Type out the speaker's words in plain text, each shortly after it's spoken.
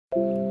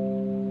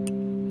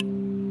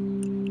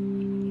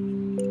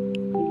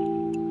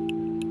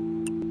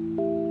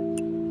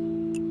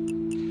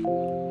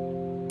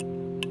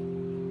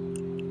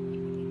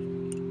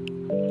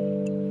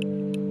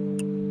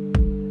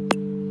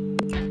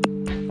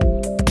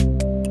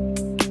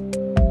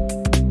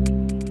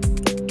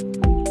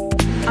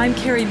I'm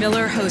Carrie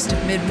Miller, host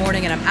of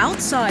Mid-Morning, and I'm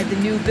outside the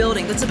new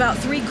building that's about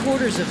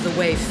 3/4 of the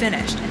way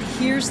finished. And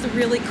here's the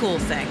really cool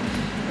thing.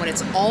 When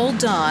it's all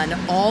done,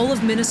 all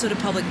of Minnesota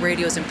Public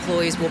Radio's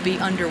employees will be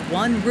under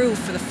one roof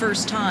for the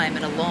first time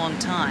in a long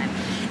time.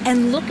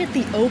 And look at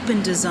the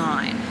open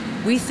design.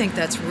 We think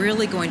that's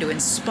really going to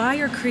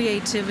inspire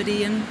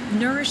creativity and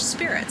nourish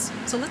spirits.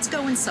 So let's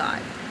go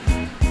inside.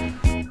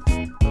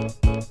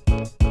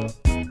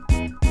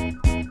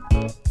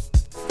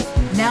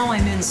 Now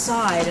I'm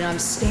inside and I'm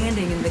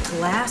standing in the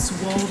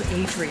glass-walled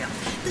atrium.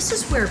 This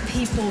is where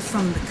people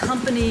from the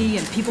company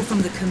and people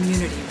from the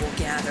community will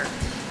gather.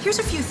 Here's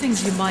a few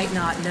things you might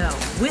not know.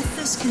 With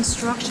this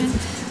construction,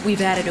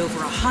 we've added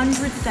over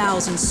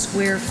 100,000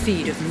 square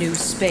feet of new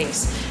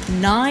space,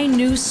 9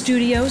 new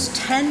studios,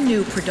 10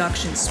 new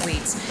production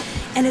suites,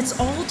 and it's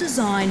all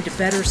designed to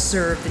better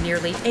serve the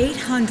nearly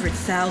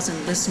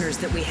 800,000 listeners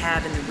that we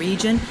have in the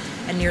region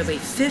and nearly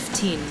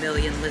 15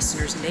 million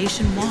listeners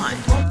nationwide.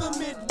 From the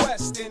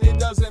Midwest, and it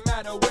doesn't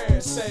matter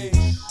where, say,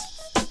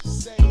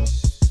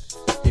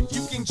 if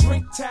you can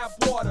drink tap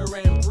water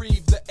and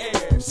breathe the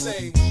air,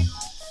 say.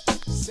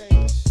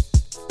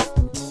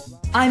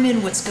 I'm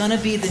in what's gonna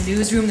be the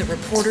newsroom. The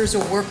reporters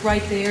will work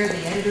right there,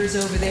 the editors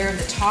over there, and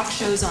the talk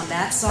shows on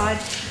that side.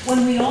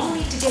 When we all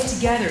need to get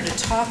together to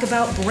talk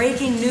about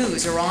breaking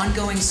news or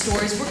ongoing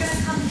stories, we're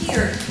gonna come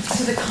here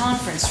to the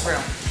conference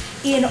room.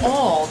 In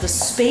all, the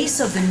space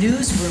of the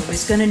newsroom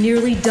is gonna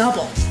nearly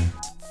double.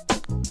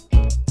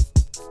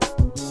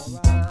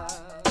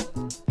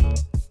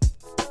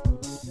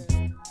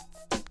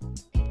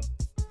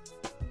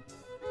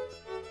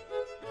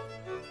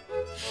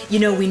 You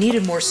know, we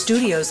needed more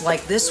studios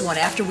like this one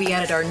after we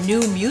added our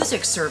new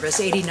music service,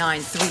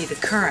 89.3 The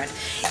Current.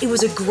 It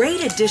was a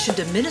great addition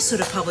to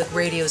Minnesota Public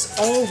Radio's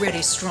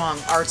already strong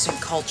arts and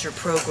culture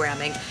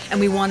programming, and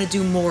we want to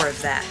do more of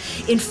that.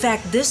 In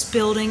fact, this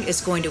building is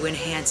going to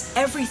enhance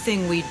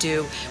everything we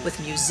do with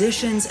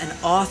musicians and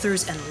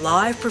authors and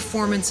live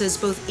performances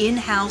both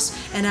in-house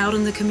and out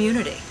in the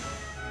community.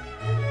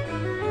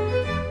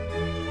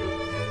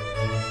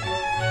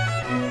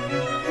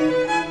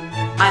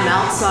 I'm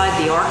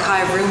outside the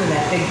archive room, and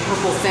that big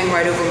purple thing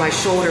right over my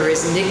shoulder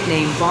is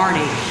nicknamed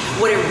Barney.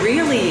 What it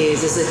really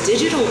is a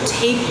digital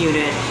tape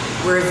unit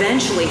where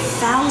eventually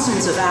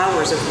thousands of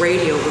hours of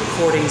radio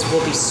recordings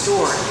will be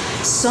stored.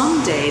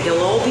 Someday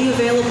they'll all be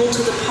available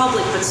to the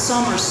public, but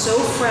some are so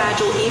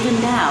fragile even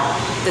now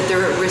that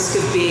they're at risk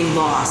of being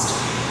lost.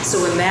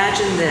 So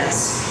imagine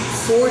this,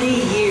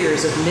 40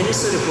 years of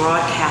Minnesota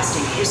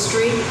broadcasting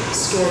history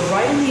stored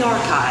right in the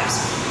archives,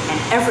 and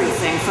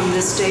everything from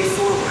this day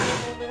forward.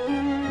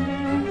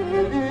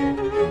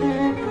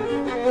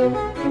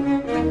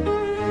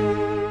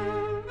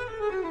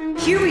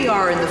 Here we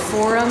are in the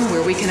forum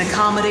where we can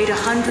accommodate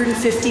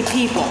 150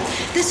 people.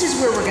 This is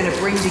where we're going to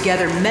bring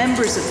together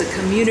members of the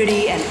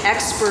community and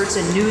experts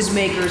and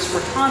newsmakers for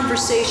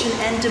conversation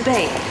and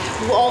debate.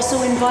 We'll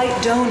also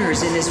invite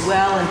donors in as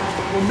well, and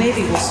well,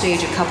 maybe we'll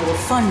stage a couple of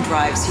fund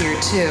drives here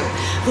too.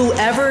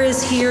 Whoever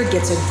is here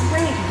gets a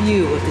great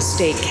view of the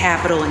state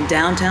capitol in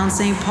downtown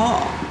St.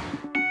 Paul.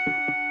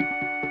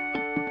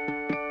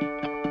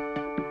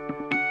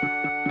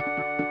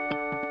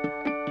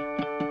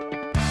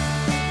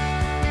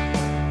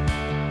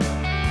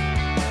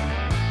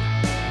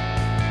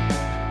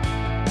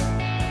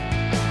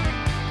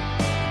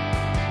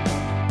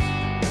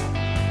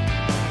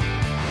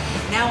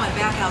 Now I'm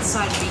back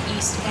outside of the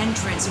east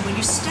entrance, and when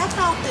you step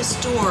out this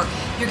door,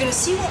 you're going to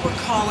see what we're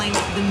calling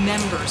the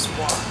Members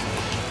Walk.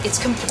 It's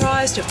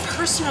comprised of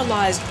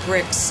personalized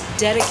bricks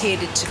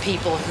dedicated to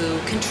people who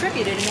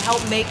contributed and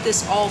helped make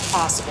this all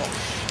possible.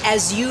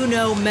 As you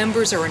know,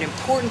 members are an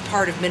important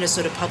part of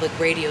Minnesota Public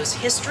Radio's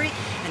history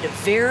and a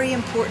very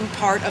important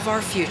part of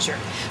our future.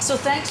 So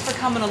thanks for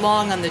coming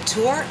along on the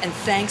tour, and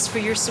thanks for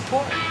your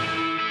support.